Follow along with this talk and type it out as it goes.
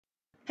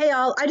Hey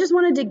all, I just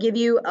wanted to give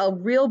you a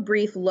real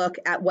brief look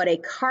at what a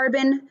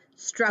carbon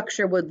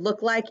structure would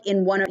look like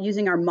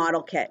using our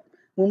model kit.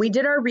 When we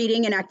did our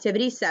reading in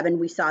activity 7,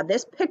 we saw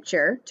this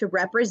picture to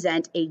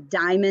represent a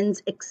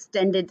diamond's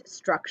extended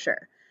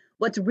structure.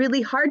 What's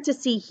really hard to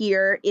see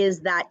here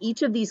is that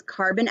each of these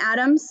carbon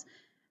atoms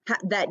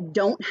that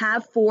don't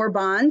have 4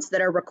 bonds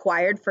that are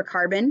required for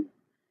carbon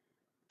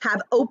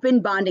have open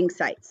bonding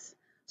sites.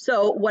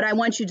 So what I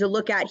want you to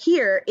look at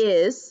here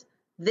is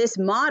this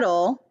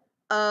model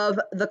of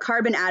the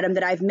carbon atom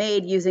that I've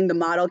made using the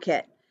model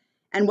kit.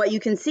 And what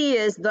you can see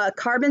is the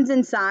carbons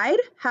inside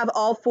have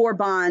all 4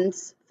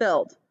 bonds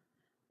filled,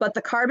 but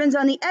the carbons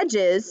on the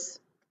edges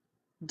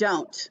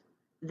don't.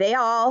 They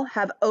all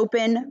have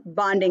open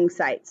bonding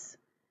sites.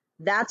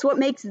 That's what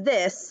makes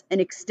this an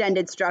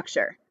extended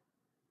structure,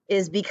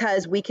 is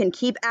because we can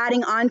keep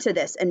adding on to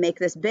this and make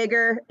this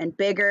bigger and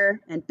bigger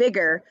and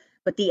bigger,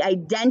 but the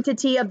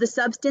identity of the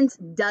substance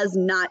does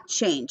not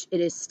change. It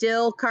is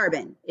still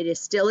carbon. It is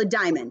still a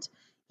diamond,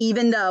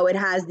 even though it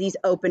has these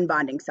open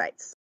bonding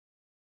sites.